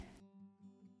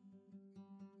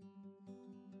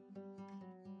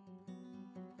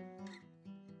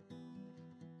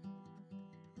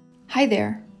Hi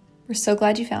there. We're so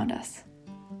glad you found us.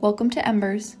 Welcome to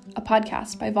Embers, a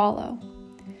podcast by Valo.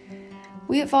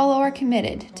 We at Valo are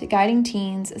committed to guiding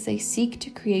teens as they seek to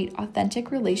create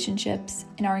authentic relationships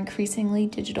in our increasingly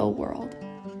digital world.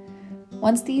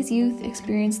 Once these youth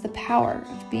experience the power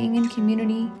of being in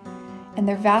community and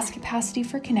their vast capacity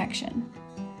for connection,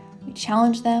 we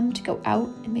challenge them to go out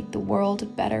and make the world a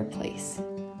better place.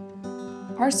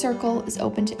 Our circle is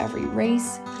open to every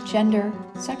race, gender,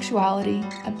 sexuality,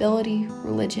 ability,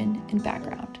 religion, and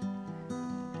background.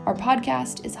 Our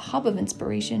podcast is a hub of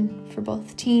inspiration for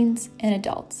both teens and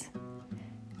adults.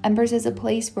 Embers is a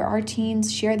place where our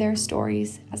teens share their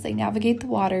stories as they navigate the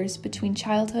waters between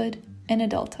childhood and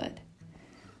adulthood.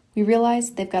 We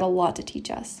realize they've got a lot to teach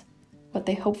us. What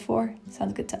they hope for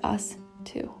sounds good to us,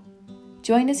 too.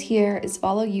 Join us here as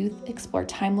Valo youth explore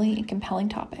timely and compelling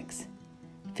topics,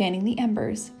 fanning the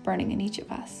embers burning in each of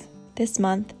us. This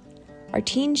month, our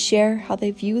teens share how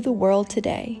they view the world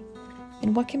today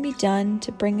and what can be done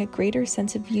to bring a greater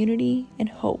sense of unity and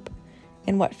hope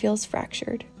in what feels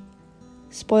fractured.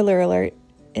 Spoiler alert,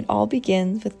 it all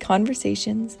begins with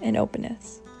conversations and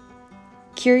openness.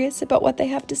 Curious about what they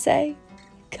have to say?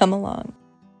 Come along.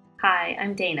 Hi,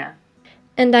 I'm Dana.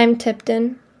 And I'm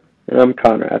Tipton. And I'm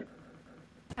Conrad.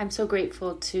 I'm so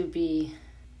grateful to be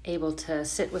able to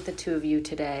sit with the two of you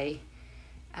today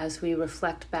as we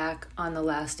reflect back on the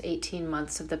last 18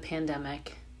 months of the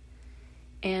pandemic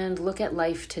and look at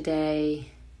life today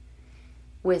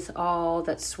with all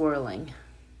that's swirling.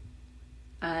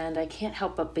 And I can't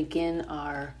help but begin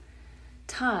our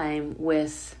time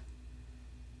with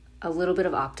a little bit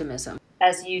of optimism.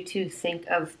 As you two think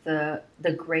of the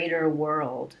greater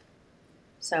world,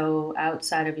 so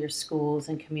outside of your schools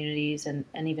and communities and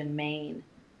even Maine,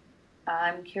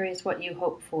 I'm curious what you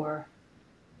hope for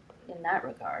in that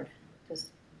regard. Just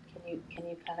can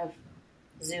you kind of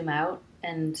zoom out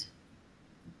and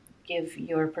give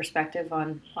your perspective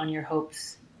on your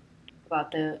hopes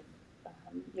about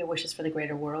your wishes for the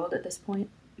greater world at this point?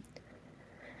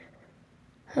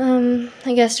 I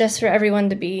guess just for everyone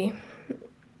to be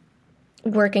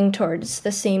working towards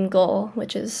the same goal,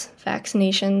 which is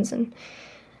vaccinations and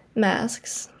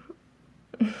masks.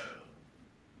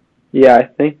 Yeah,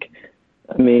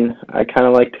 I kind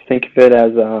of like to think of it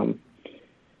as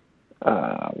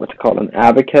what's called an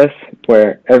abacus,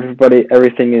 where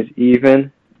everything is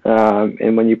even,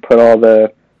 and when you put all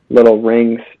the little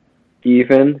rings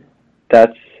even, I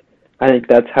think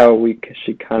that's how we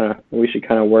should kind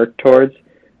of work towards.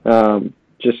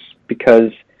 Just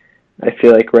because I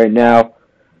feel like right now,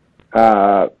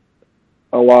 a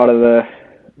lot of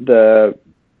the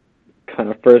kind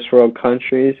of first world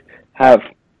countries have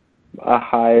a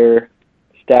higher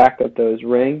stack of those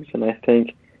rings, and I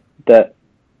think that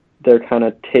they're kind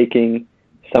of taking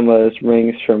some of those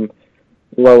rings from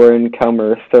lower income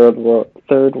or third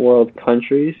world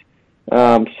countries.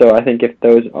 So I think if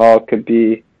those all could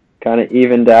be kind of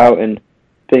evened out and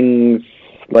things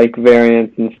like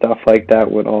variants and stuff like that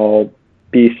would all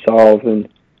be solved, and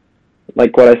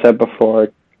like what I said before,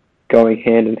 going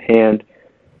hand in hand,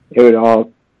 it would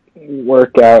all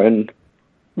work out and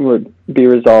would be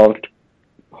resolved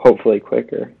hopefully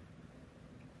quicker.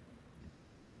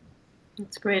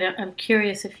 That's great. I'm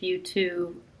curious if you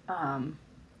two,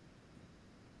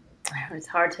 it's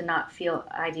hard to not feel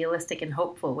idealistic and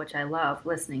hopeful, which I love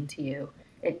listening to you.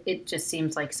 It just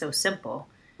seems like so simple.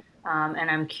 And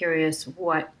I'm curious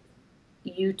what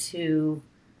you two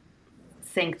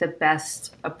think the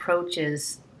best approach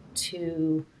is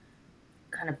to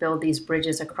kind of build these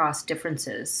bridges across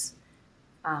differences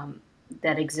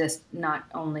that exist not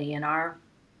only in our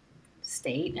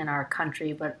state, in our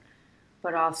country, but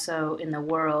also in the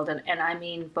world. And I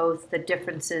mean both the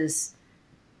differences,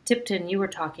 Tipton, you were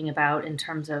talking about in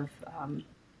terms of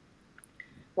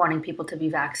wanting people to be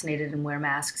vaccinated and wear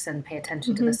masks and pay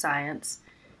attention to the science.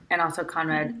 And also,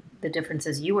 Conrad, the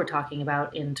differences you were talking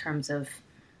about in terms of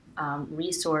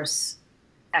resource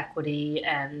equity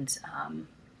and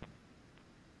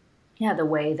the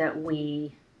way that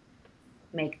we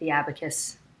make the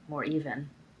abacus more even.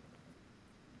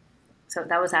 So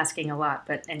that was asking a lot,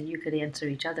 and you could answer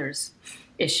each other's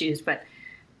issues, but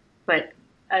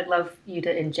I'd love you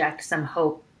to inject some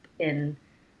hope in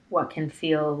what can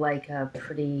feel like a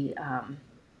pretty,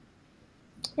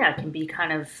 it can be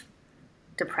kind of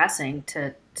depressing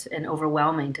and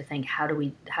overwhelming to think how do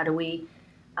we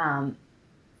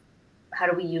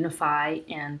unify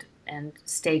and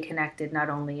stay connected, not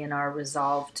only in our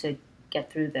resolve to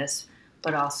get through this,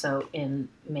 but also in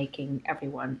making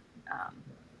everyone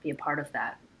be a part of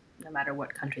that, no matter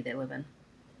what country they live in.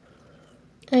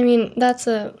 I mean, that's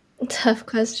a tough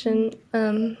question,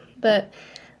 but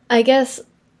I guess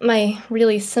my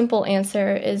really simple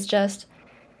answer is just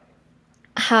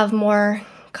have more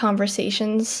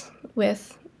conversations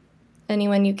with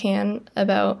anyone you can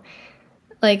about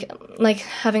like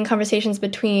having conversations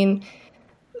between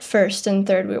first and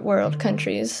third world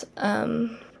countries.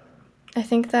 I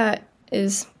think that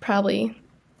is probably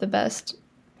the best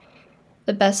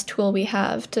tool we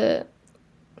have to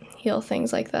heal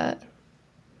things like that.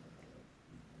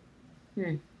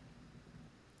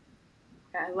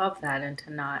 I love that, and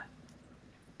to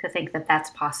think that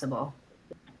that's possible.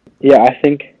 Yeah, I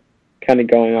think kind of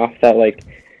going off that, like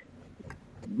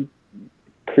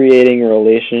creating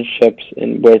relationships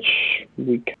in which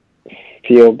we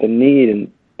feel the need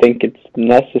and think it's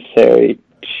necessary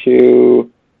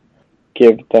to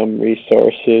give them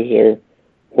resources or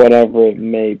whatever it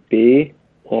may be.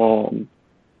 So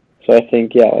I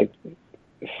think, yeah, like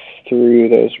through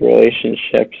those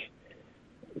relationships,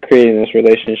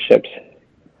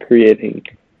 creating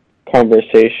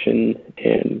conversation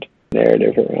and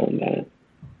narrative around that.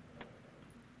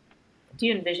 Do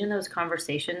you envision those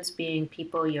conversations being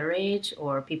people your age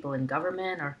or people in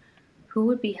government, or who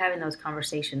would be having those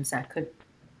conversations that could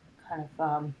kind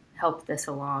of help this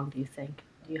along, do you think?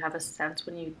 Do you have a sense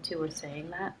when you two were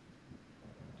saying that?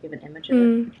 Do you have an image of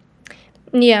it?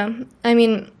 Yeah, I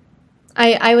mean,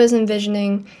 I was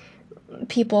envisioning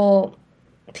people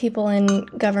in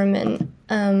government,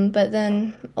 but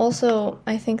then also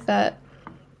I think that,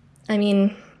 I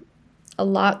mean, a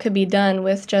lot could be done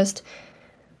with just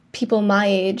people my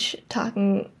age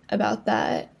talking about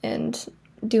that and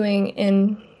doing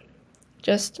and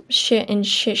just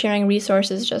sharing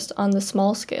resources just on the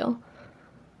small scale.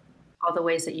 All the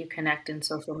ways that you connect in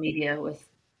social media with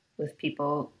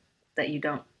people that you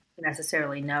don't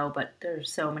necessarily know, but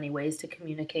there's so many ways to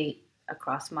communicate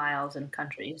across miles and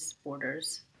countries,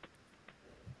 borders.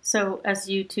 So as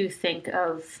you two think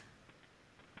of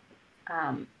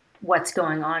what's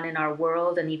going on in our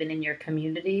world and even in your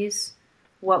communities,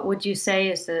 what would you say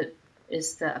is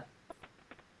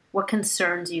what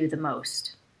concerns you the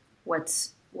most?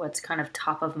 What's kind of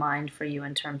top of mind for you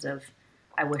in terms of,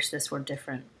 I wish this were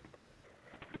different?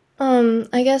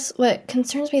 I guess what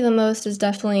concerns me the most is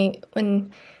definitely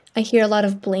when I hear a lot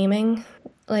of blaming,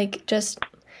 like just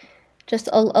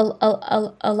a lot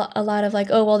of like,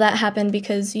 oh, well, that happened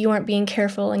because you weren't being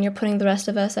careful and you're putting the rest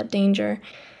of us at danger.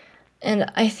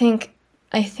 And I think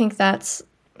that's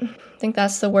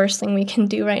the worst thing we can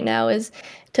do right now is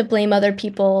to blame other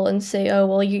people and say, oh,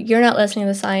 well, you're not listening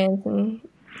to the science and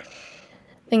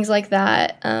things like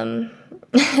that. And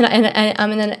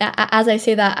then as I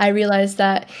say that, I realize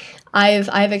that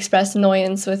I've expressed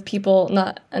annoyance with people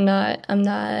I'm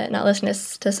not listening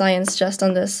to science just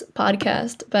on this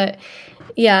podcast. But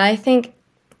yeah, I think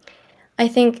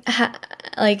again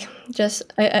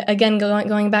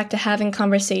going back to having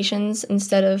conversations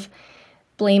instead of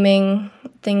blaming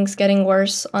things getting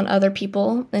worse on other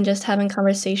people, and just having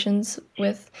conversations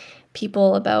with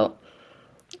people about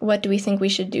what do we think we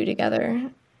should do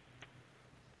together.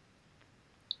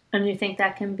 And you think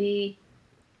that can be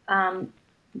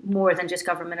more than just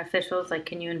government officials? Like,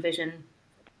 can you envision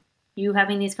you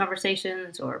having these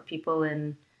conversations, or people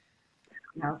in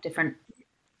different?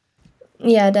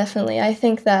 Yeah, definitely. I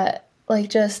think that like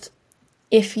just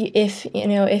if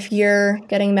you're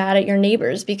getting mad at your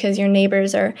neighbors because your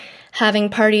neighbors are having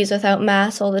parties without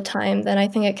masks all the time, then I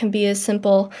think it can be as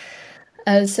simple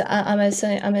as I'm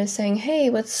saying, hey,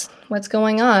 what's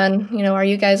going on? Are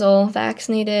you guys all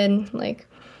vaccinated? Like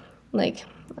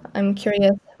I'm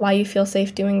curious why you feel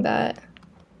safe doing that.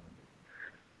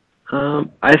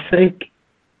 I think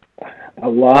a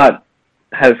lot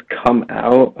has come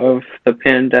out of the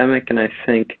pandemic, and I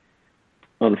think,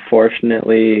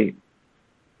 unfortunately,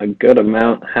 a good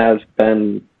amount has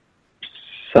been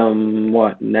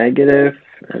somewhat negative.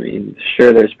 I mean,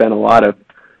 sure, there's been a lot of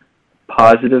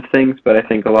positive things, but I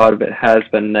think a lot of it has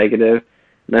been negative,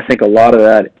 and I think a lot of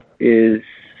that is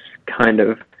kind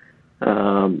of,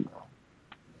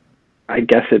 I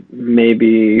guess it may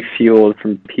be fueled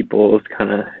from people's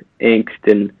kind of angst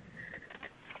and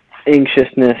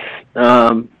anxiousness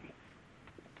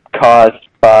caused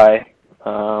by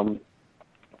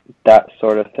that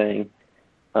sort of thing,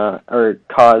 or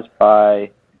caused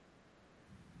by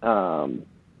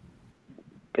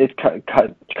it's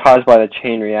caused by the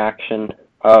chain reaction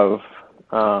of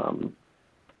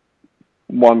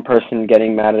one person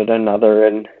getting mad at another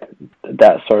and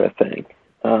that sort of thing.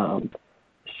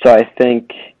 So I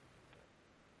think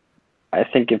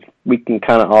if we can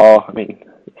kind of all, I mean,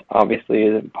 obviously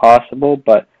it isn't possible,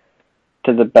 but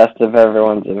to the best of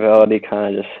everyone's ability,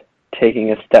 kind of just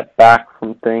taking a step back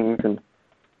from things and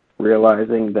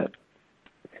realizing that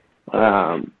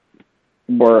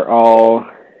we're all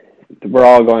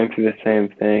going through the same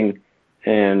thing,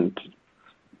 and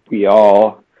we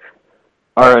all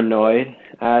are annoyed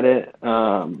at it.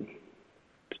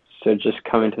 So just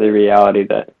coming to the reality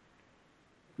that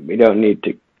we don't need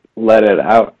to let it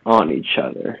out on each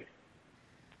other.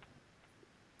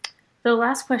 The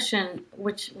last question,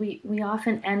 which we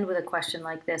often end with a question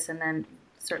like this and then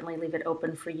certainly leave it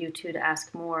open for you two to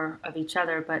ask more of each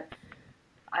other, but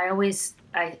I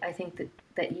think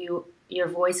that your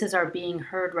voices are being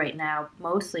heard right now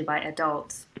mostly by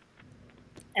adults.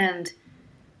 And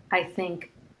I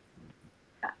think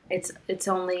it's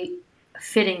only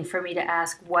fitting for me to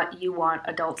ask what you want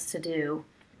adults to do,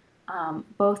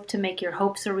 both to make your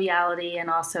hopes a reality and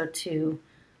also to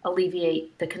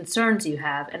alleviate the concerns you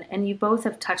have. And you both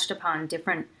have touched upon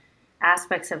different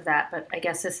aspects of that, but I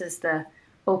guess this is the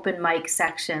open mic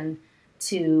section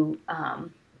to,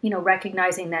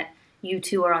 recognizing that you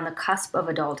two are on the cusp of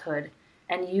adulthood,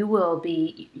 and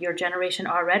your generation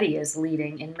already is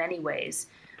leading in many ways,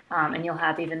 and you'll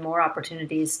have even more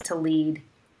opportunities to lead,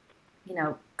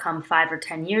 come 5 or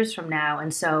 10 years from now.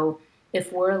 And so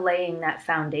if we're laying that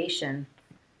foundation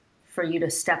for you to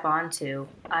step onto,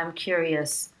 I'm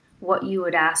curious what you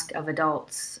would ask of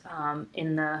adults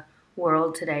in the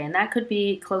world today. And that could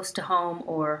be close to home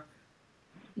or,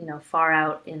 far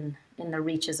out in the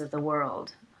reaches of the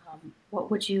world. What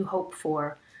would you hope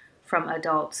for from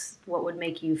adults? What would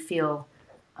make you feel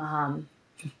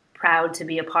proud to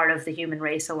be a part of the human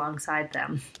race alongside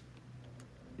them?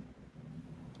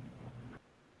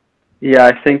 Yeah,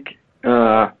 I think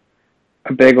a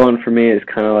big one for me is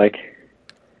kind of like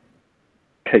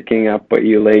picking up what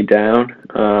you lay down.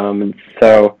 And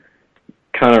so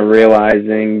kind of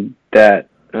realizing that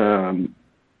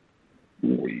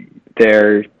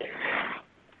their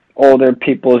older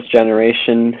people's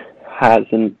generation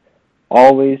hasn't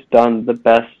always done the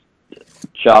best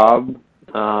job,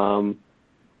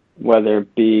 whether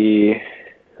it be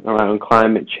around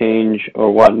climate change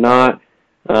or whatnot.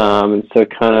 And so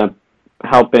kind of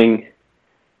helping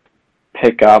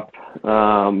pick up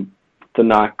the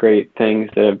not great things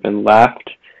that have been left,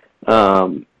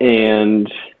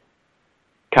 and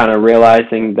kind of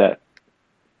realizing that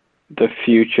the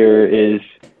future is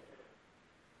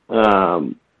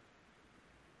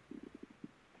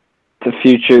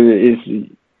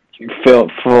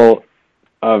full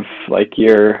of like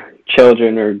your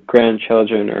children or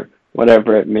grandchildren or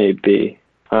whatever it may be.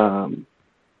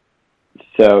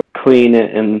 So clean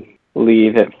it and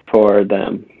leave it for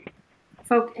them.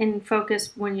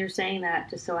 Focus, when you're saying that,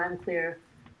 just so I'm clear,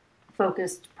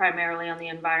 focused primarily on the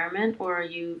environment, or are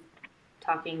you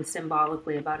talking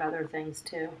symbolically about other things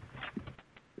too?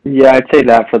 Yeah, I'd say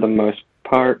that for the most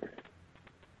part.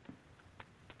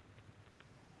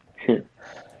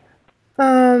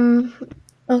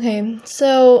 Okay,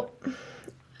 so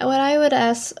what I would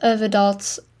ask of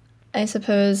adults, I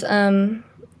suppose,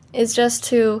 is just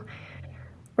to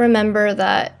remember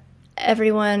that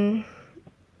everyone,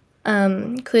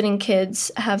 including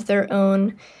kids, have their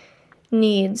own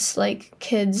needs. Like,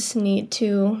 kids need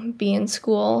to be in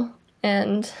school,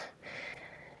 and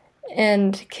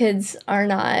kids are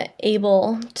not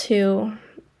able to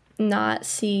not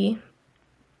see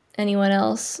anyone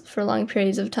else for long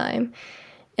periods of time.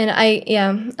 And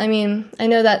I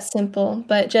know that's simple,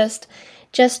 but just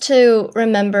to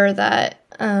remember that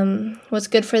what's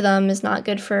good for them is not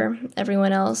good for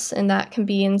everyone else, and that can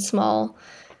be in small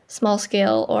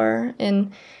scale or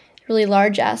in really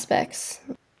large aspects.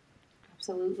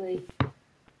 Absolutely.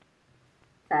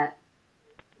 That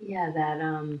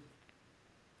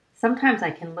sometimes I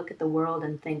can look at the world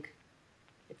and think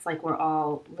it's like we're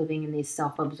all living in these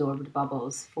self-absorbed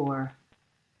bubbles for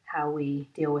how we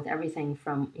deal with everything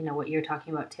from, what you're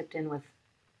talking about, Tipton, with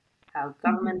how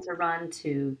governments are run,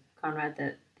 to Conrad,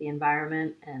 the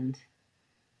environment, and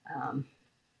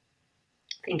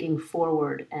thinking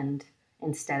forward and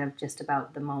instead of just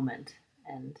about the moment.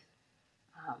 And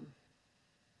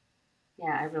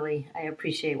I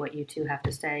appreciate what you two have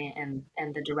to say and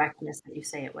the directness that you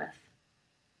say it with.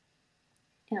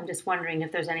 And I'm just wondering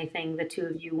if there's anything the two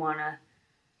of you want to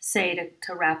say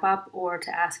to wrap up or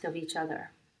to ask of each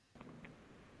other.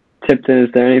 Tipton,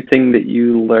 is there anything that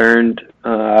you learned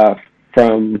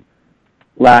from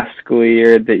last school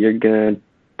year that you're going to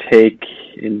take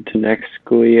into next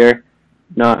school year?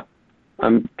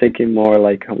 I'm thinking more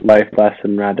like a life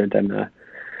lesson rather than a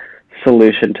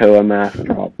solution to a math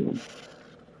problem.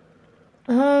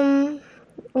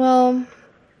 Well,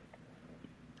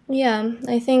 yeah,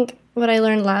 I think what I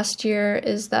learned last year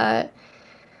is that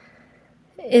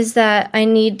I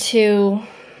need to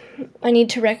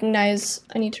to recognize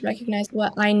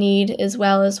what I need as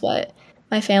well as what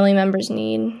my family members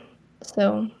need.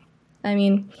 So,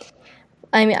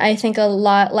 I think a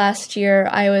lot last year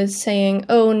I was saying,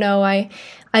 oh no, I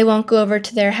won't go over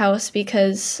to their house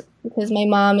because my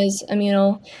mom is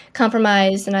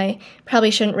immunocompromised and I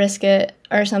probably shouldn't risk it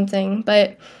or something.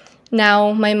 But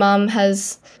now my mom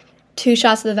has 2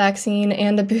 shots of the vaccine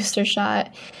and a booster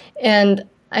shot, and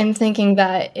I'm thinking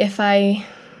that if I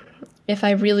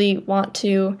really want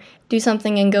to do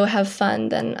something and go have fun,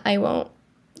 then I won't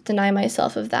deny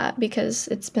myself of that because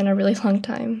it's been a really long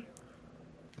time.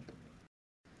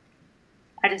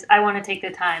 I want to take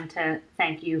the time to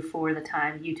thank you for the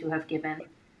time you two have given.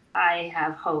 I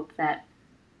have hope that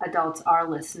adults are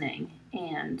listening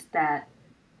and that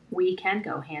we can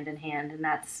go hand in hand, and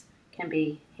that's can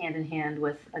be hand in hand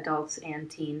with adults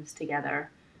and teens together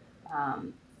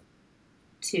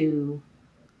to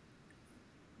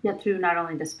get through not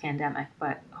only this pandemic,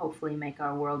 but hopefully make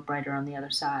our world brighter on the other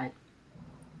side.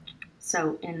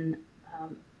 So in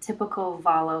typical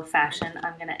Valo fashion,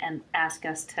 I'm going to ask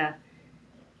us to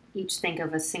each think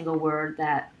of a single word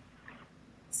that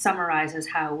summarizes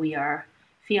how we are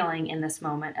feeling in this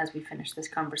moment as we finish this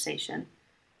conversation.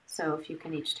 So if you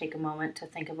can each take a moment to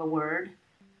think of a word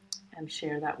and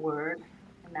share that word,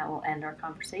 and that will end our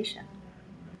conversation.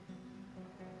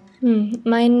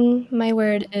 My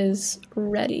word is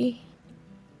ready.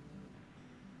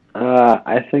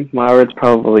 I think my word's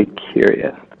probably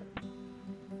curious.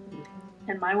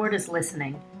 And my word is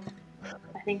listening.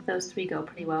 I think those 3 go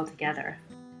pretty well together.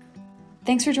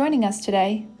 Thanks for joining us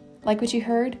today. Like what you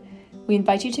heard? We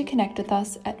invite you to connect with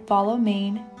us at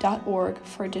followmaine.org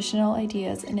for additional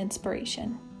ideas and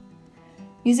inspiration.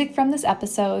 Music from this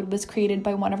episode was created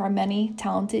by one of our many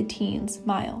talented teens,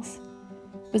 Miles.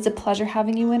 It was a pleasure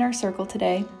having you in our circle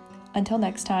today. Until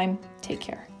next time, take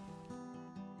care.